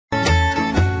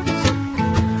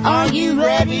you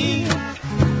ready?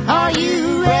 Are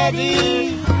you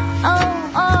ready?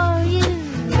 Oh, are you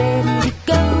ready to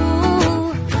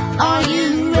go? Are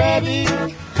you ready?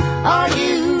 Are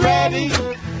you ready?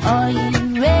 Are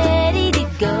you ready to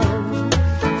go?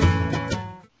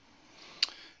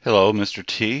 Hello, Mr.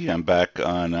 T. I'm back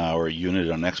on our unit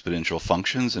on exponential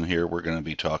functions, and here we're going to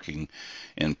be talking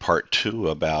in part 2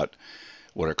 about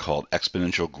what are called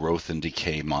exponential growth and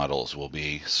decay models. We'll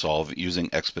be using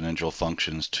exponential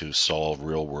functions to solve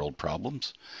real-world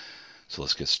problems. So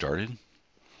let's get started.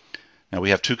 Now we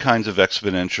have two kinds of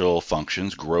exponential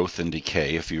functions, growth and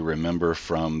decay. If you remember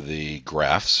from the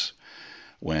graphs,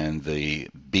 when the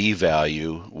b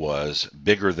value was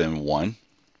bigger than 1,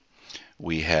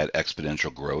 we had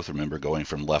exponential growth. Remember, going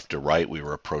from left to right, we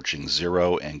were approaching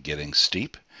 0 and getting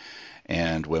steep.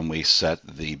 And when we set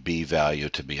the b value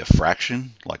to be a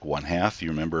fraction, like 1/2, you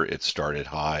remember it started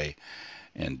high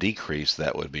and decreased.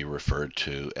 That would be referred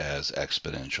to as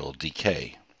exponential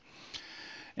decay.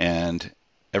 And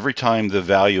every time the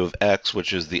value of x,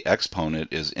 which is the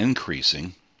exponent, is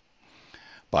increasing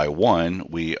by 1,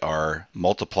 we are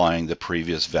multiplying the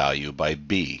previous value by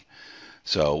b.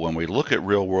 So when we look at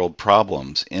real-world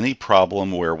problems, any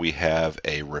problem where we have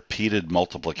a repeated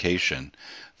multiplication,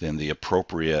 then the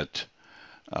appropriate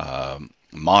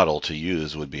model to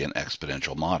use would be an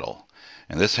exponential model.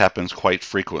 And this happens quite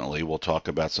frequently. We'll talk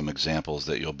about some examples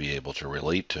that you'll be able to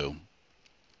relate to.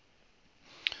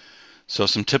 So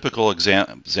some typical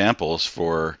examples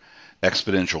for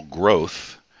exponential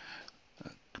growth.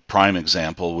 Prime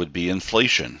example would be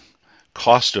inflation.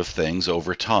 Cost of things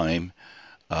over time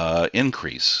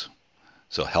increase.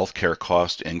 So healthcare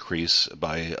costs increase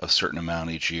by a certain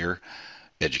amount each year.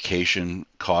 Education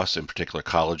costs, in particular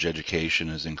college education,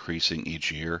 is increasing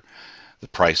each year. The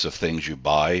price of things you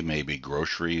buy, maybe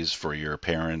groceries for your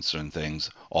parents and things,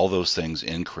 all those things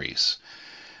increase.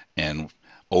 And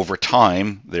over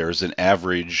time, there's an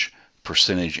average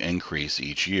percentage increase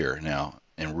each year. Now,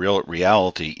 in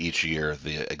reality, each year,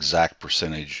 the exact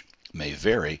percentage may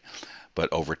vary,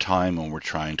 but over time, when we're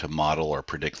trying to model or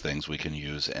predict things, we can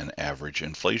use an average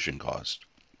inflation cost.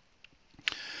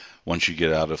 Once you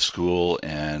get out of school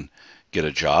and get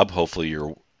a job, hopefully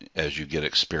as you get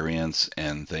experience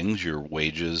and things, your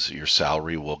wages, your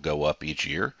salary will go up each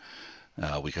year.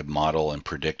 We could model and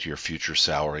predict your future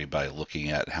salary by looking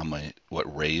at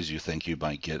what raise you think you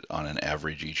might get on an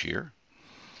average each year.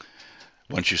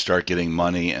 Once you start getting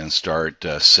money and start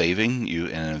saving in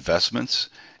investments,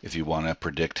 if you want to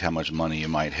predict how much money you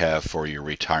might have for your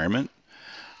retirement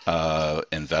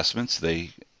investments,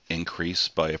 they increase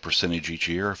by a percentage each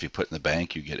year. If you put in the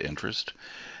bank, you get interest.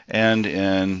 And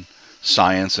in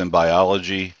science and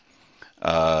biology,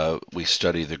 we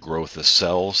study the growth of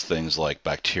cells, things like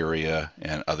bacteria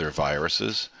and other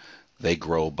viruses. They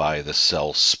grow by the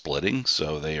cell splitting,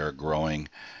 so they are growing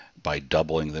by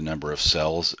doubling the number of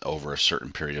cells over a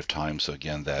certain period of time. So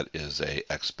again, that is an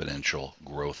exponential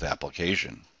growth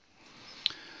application.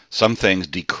 Some things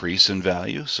decrease in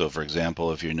value. So for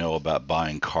example, if you know about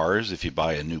buying cars, if you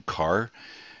buy a new car,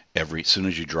 as soon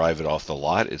as you drive it off the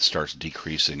lot, it starts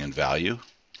decreasing in value,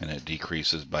 and it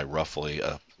decreases by roughly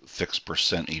a fixed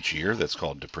percent each year. That's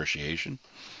called depreciation.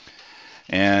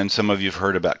 And some of you have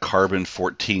heard about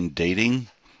carbon-14 dating.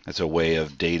 That's a way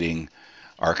of dating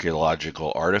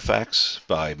archaeological artifacts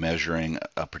by measuring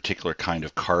a particular kind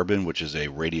of carbon, which is a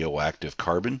radioactive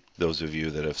carbon. Those of you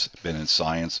that have been in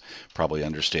science probably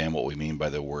understand what we mean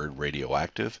by the word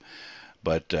radioactive,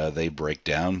 but they break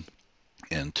down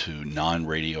into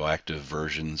non-radioactive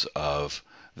versions of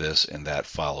this, and that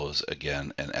follows,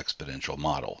 again, an exponential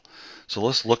model. So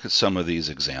let's look at some of these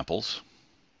examples.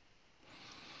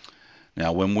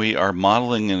 Now, when we are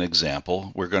modeling an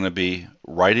example, we're going to be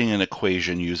writing an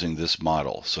equation using this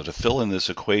model. So to fill in this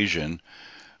equation,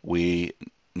 we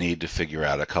need to figure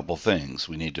out a couple things.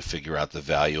 We need to figure out the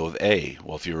value of A.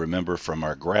 Well, if you remember from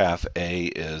our graph, A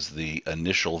is the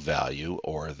initial value,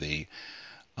 or the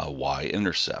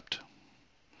y-intercept.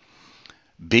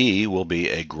 B will be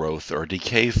a growth or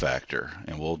decay factor,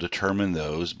 and we'll determine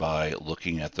those by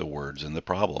looking at the words in the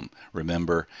problem.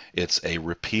 Remember, it's a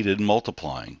repeated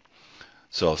multiplying.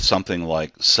 So if something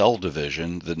like cell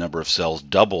division, the number of cells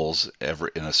doubles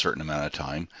in a certain amount of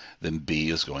time, then B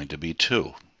is going to be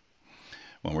 2.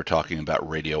 When we're talking about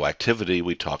radioactivity,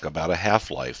 we talk about a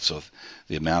half-life. So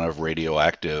the amount of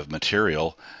radioactive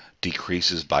material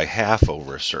decreases by half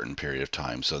over a certain period of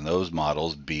time. So in those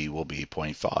models, B will be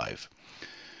 0.5.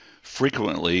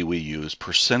 Frequently, we use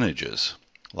percentages,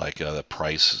 like the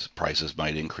prices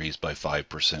might increase by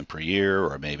 5% per year,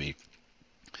 or maybe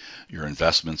Your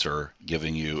investments are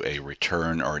giving you a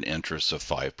return or an interest of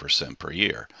 5% per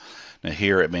year. Now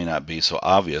here it may not be so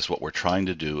obvious. What we're trying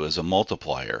to do is a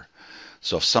multiplier.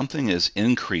 So if something is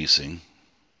increasing,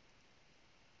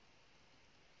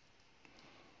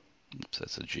 oops,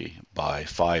 that's a G, by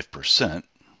 5%,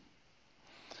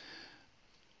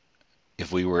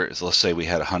 if we were, let's say we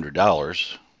had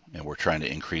 $100 and we're trying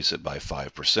to increase it by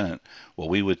 5%, well,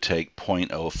 we would take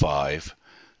 0.05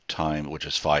 times, which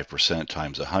is 5%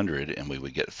 times 100, and we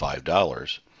would get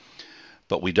 $5.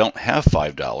 But we don't have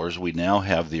 $5. We now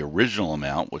have the original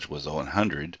amount, which was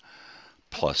 100,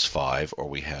 plus 5, or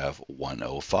we have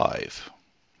 105.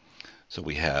 So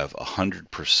we have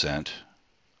 100%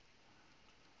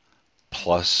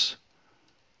 plus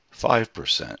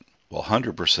 5%. Well,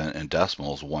 100% in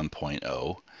decimals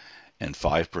 1.0, and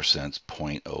 5% is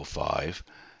 0.05.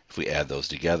 If we add those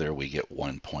together, we get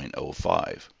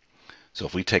 1.05. So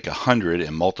if we take 100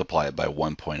 and multiply it by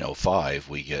 1.05,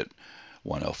 we get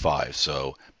 105.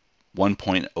 So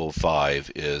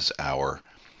 1.05 is our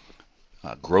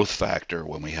growth factor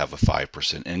when we have a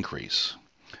 5% increase.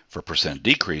 For percent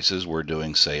decreases, we're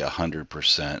doing, say,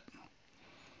 100%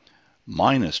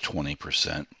 minus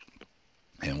 20%,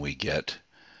 and we get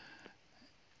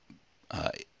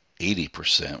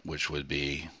 80%, which would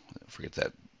be, forget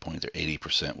that point there,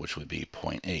 80%, which would be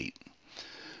 0.8.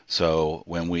 So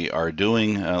when we are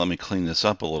doing, let me clean this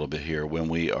up a little bit here, when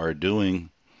we are doing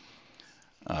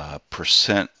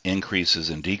percent increases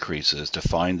and decreases to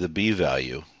find the B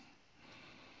value,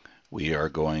 we are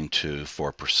going to,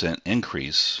 for percent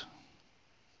increase,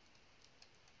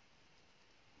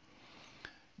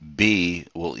 B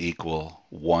will equal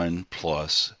 1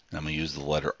 plus, and I'm going to use the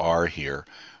letter R here,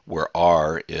 where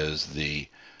R is the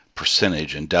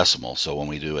percentage in decimal. So when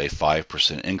we do a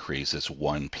 5% increase, it's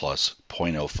 1 plus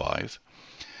 0.05.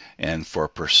 And for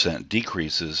percent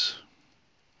decreases,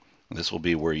 this will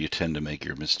be where you tend to make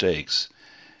your mistakes,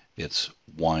 it's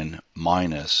 1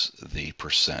 minus the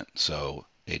percent. So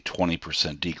a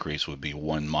 20% decrease would be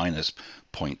 1 minus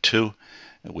 0.2,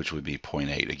 which would be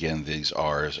 0.8. Again, these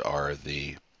R's are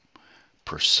the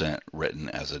percent written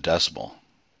as a decimal.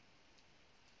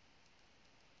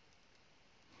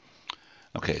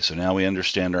 Okay, so now we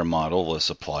understand our model. Let's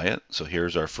apply it. So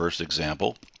here's our first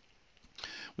example.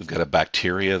 We've got a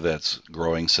bacteria that's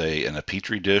growing, say, in a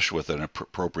petri dish with an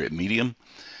appropriate medium.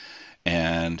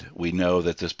 And we know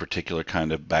that this particular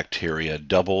kind of bacteria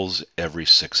doubles every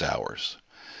 6 hours.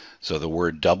 So the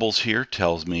word doubles here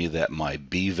tells me that my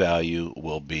B value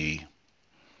will be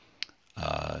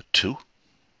 2.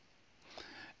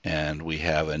 And we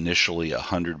have initially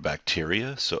 100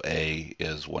 bacteria, so A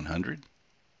is 100.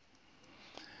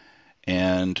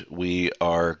 And we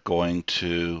are going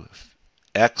to,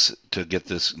 X to get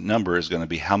this number is going to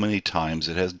be how many times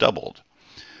it has doubled.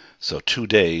 So 2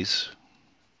 days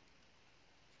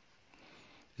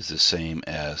is the same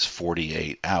as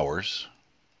 48 hours.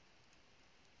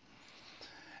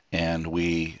 And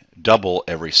we double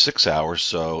every 6 hours,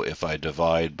 so if I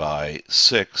divide by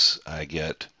 6, I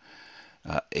get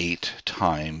 8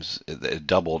 times. It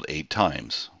doubled 8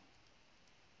 times.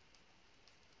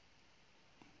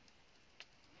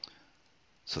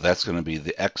 So that's going to be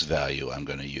the X value I'm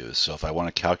going to use. So if I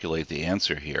want to calculate the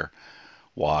answer here,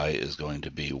 Y is going to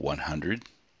be 100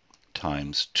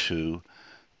 times 2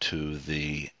 to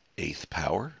the 8th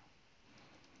power,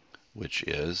 which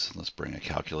is, let's bring a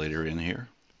calculator in here.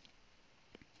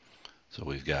 So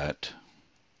we've got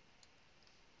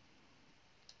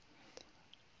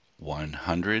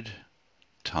 100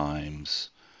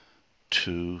 times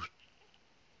 2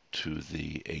 to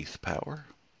the 8th power.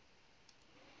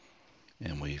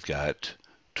 And we've got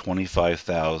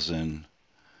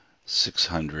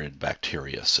 25,600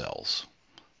 bacteria cells.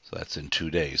 So that's in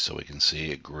 2 days. So we can see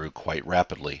it grew quite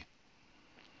rapidly.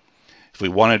 If we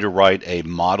wanted to write a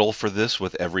model for this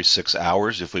with every 6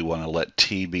 hours, if we want to let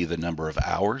T be the number of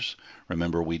hours,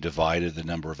 remember we divided the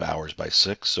number of hours by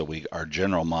 6, so our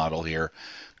general model here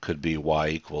could be Y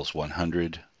equals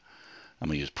 100, I'm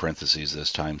going to use parentheses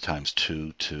this time, times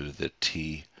 2 to the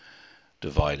T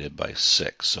divided by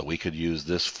 6. So we could use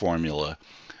this formula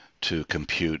to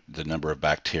compute the number of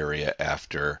bacteria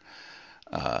after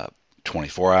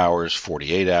 24 hours,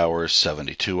 48 hours,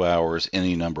 72 hours,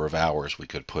 any number of hours we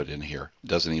could put in here. It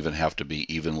doesn't even have to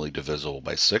be evenly divisible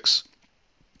by 6.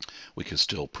 We can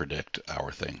still predict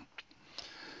our thing.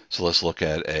 So let's look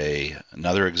at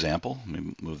another example. Let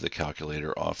me move the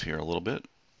calculator off here a little bit.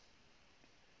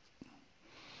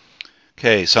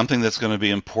 Okay, something that's going to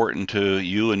be important to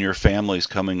you and your families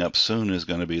coming up soon is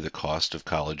going to be the cost of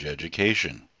college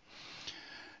education.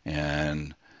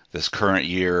 And this current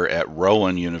year at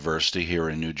Rowan University here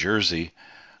in New Jersey,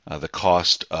 The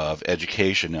cost of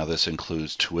education, now this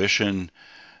includes tuition,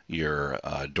 your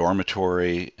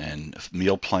dormitory and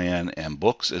meal plan and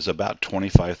books, is about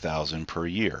 $25,000 per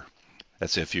year.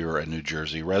 That's if you're a New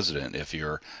Jersey resident. If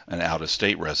you're an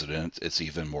out-of-state resident, it's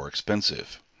even more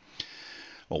expensive.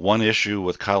 Well, one issue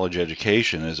with college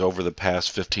education is over the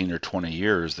past 15 or 20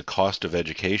 years, the cost of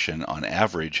education on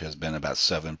average has been about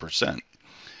 7%.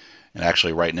 And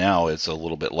actually right now it's a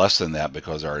little bit less than that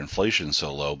because our inflation's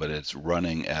so low, but it's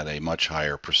running at a much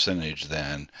higher percentage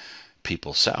than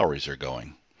people's salaries are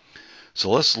going. So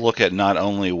let's look at not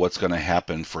only what's going to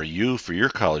happen for you for your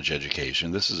college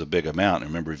education. This is a big amount.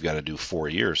 Remember, you've got to do 4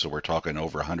 years, so we're talking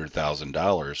over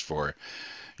 $100,000 for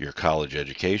your college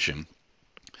education.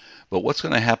 But what's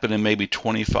going to happen in maybe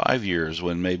 25 years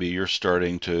when maybe you're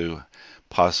starting to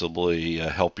possibly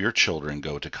help your children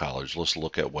go to college? Let's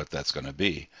look at what that's going to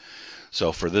be.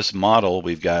 So for this model,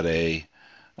 we've got a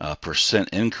percent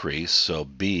increase. So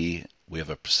B, we have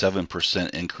a 7%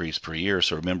 increase per year.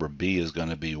 So remember, B is going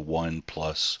to be 1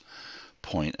 plus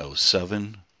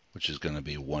 0.07, which is going to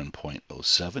be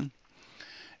 1.07.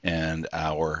 And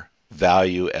our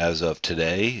value as of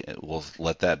today, we'll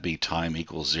let that be time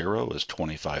equals 0, is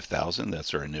 25,000.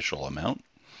 That's our initial amount.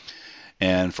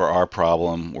 And for our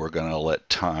problem, we're going to let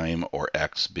time, or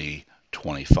x, be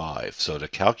 25. So to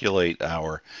calculate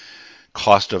our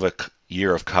cost of a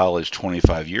year of college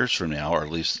 25 years from now, or at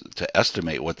least to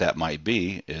estimate what that might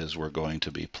be, is we're going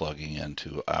to be plugging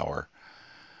into our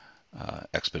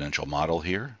exponential model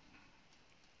here.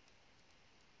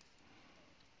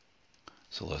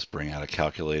 So let's bring out a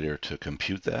calculator to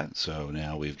compute that. So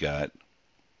now we've got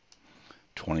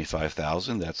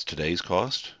 25,000, that's today's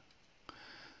cost,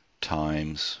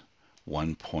 times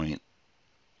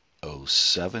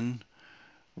 1.07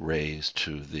 raised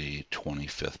to the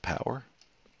 25th power.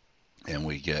 And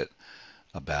we get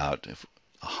about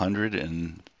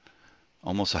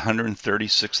almost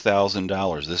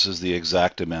 $136,000. This is the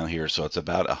exact amount here, so it's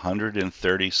about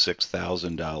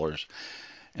 $136,000,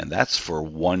 and that's for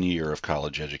 1 year of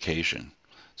college education.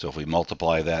 So if we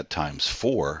multiply that times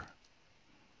 4,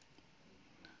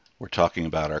 we're talking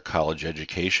about our college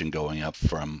education going up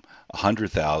from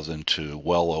 $100,000 to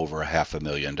well over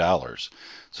 $500,000.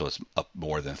 So it's up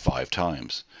more than 5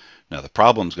 times. Now the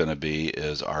problem is going to be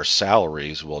is our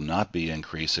salaries will not be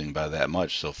increasing by that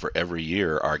much. So for every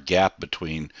year, our gap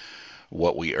between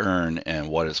what we earn and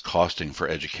what it's costing for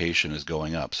education is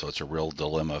going up. So it's a real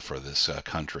dilemma for this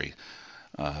country.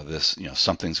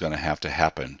 Something's going to have to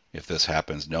happen. If this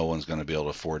happens, no one's going to be able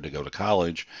to afford to go to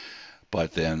college,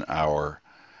 but then our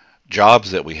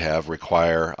jobs that we have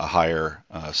require a higher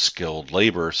skilled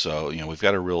labor. So, we've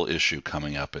got a real issue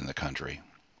coming up in the country.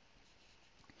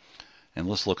 And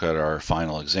let's look at our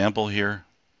final example here.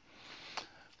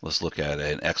 Let's look at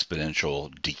an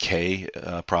exponential decay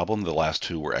problem. The last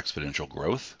two were exponential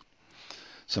growth.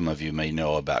 Some of you may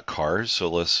know about cars.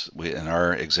 So in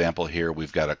our example here,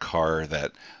 we've got a car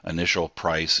that initial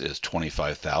price is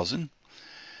 $25,000.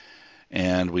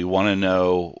 And we want to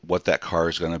know what that car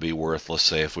is going to be worth, let's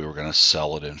say, if we were going to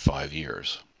sell it in 5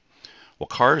 years. Well,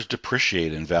 cars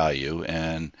depreciate in value,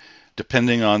 and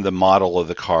depending on the model of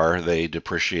the car, they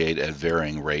depreciate at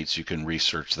varying rates. You can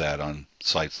research that on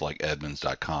sites like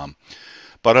Edmunds.com.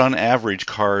 But on average,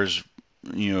 cars,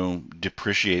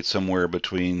 depreciate somewhere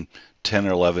between 10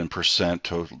 or 11%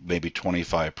 to maybe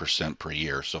 25% per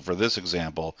year. So for this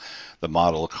example, the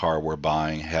model car we're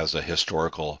buying has a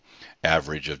historical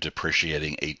average of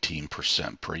depreciating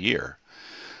 18% per year.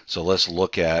 So let's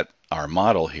look at our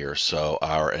model here. So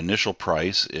our initial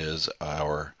price is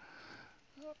our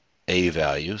A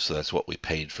value, so that's what we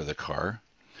paid for the car.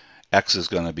 X is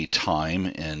going to be time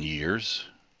in years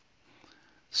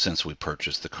since we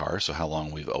purchased the car, so how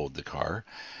long we've owed the car.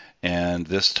 And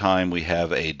this time we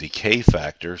have a decay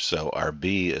factor, so our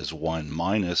B is 1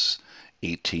 minus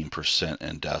 18%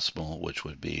 in decimal, which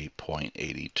would be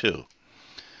 0.82.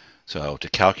 So to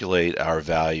calculate our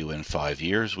value in 5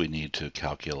 years, we need to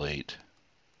calculate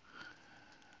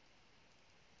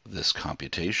this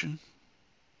computation.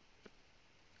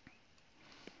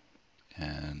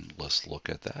 And let's look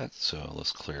at that. So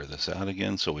let's clear this out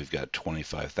again. So we've got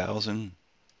 25,000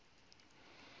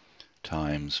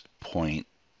 times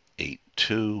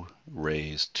 0.82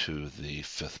 raised to the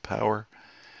 5th power.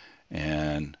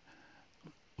 And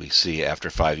we see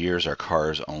after 5 years, our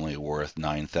car is only worth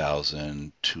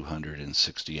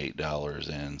 $9,268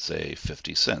 and say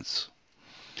 50 cents.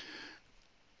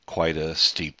 Quite a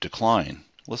steep decline.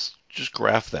 Let's just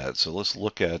graph that. So let's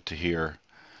look at here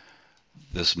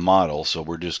this model. So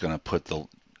we're just going to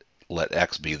let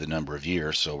X be the number of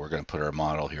years. So we're going to put our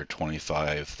model here,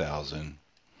 25,000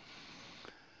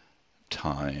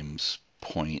 times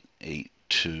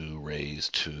 0.82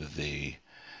 raised to the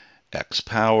x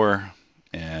power.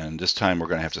 And this time we're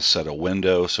going to have to set a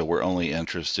window, so we're only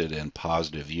interested in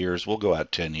positive years. We'll go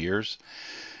out 10 years.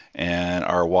 And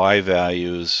our y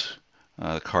values,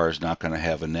 the car is not going to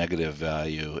have a negative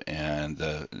value, and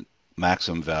the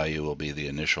maximum value will be the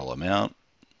initial amount.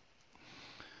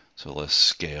 So let's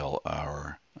scale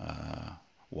our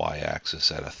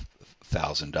y-axis at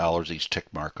 $1,000. Each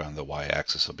tick mark on the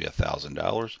y-axis will be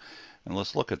 $1,000. And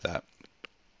let's look at that.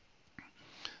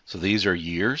 So these are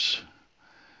years,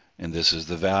 and this is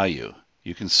the value.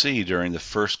 You can see during the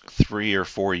first 3 or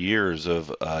 4 years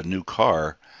of a new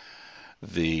car,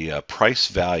 the price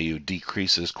value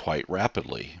decreases quite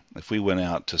rapidly. If we went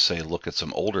out to, say, look at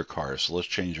some older cars, so let's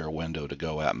change our window to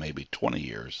go out maybe 20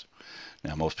 years.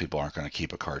 Now, most people aren't going to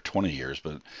keep a car 20 years,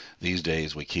 but these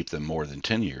days we keep them more than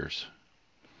 10 years.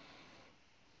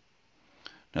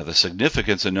 Now, the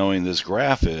significance of knowing this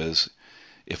graph is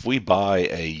if we buy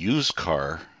a used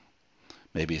car,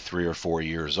 maybe 3 or 4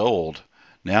 years old,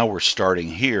 now we're starting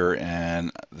here,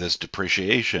 and this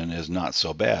depreciation is not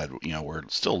so bad. You know, we're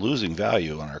still losing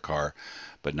value on our car,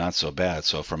 but not so bad.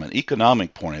 So from an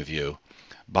economic point of view,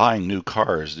 buying new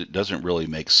cars, it doesn't really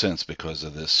make sense because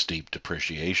of this steep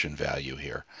depreciation value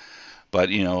here. But,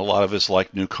 you know, a lot of us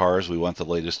like new cars. We want the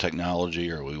latest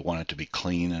technology, or we want it to be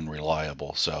clean and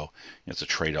reliable. So it's a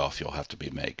trade-off you'll have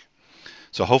to make.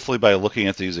 So hopefully by looking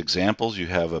at these examples, you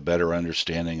have a better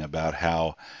understanding about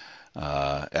how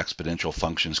exponential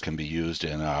functions can be used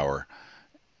in our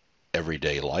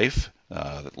everyday life.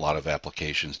 A lot of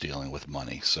applications dealing with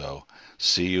money. So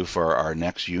see you for our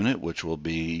next unit, which will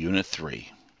be Unit 3.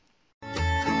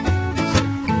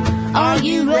 Are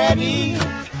you ready?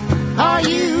 Are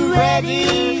you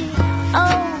ready?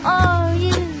 Oh, are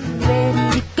you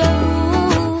ready to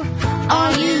go?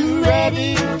 Are you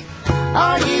ready?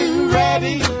 Are you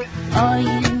ready? Are you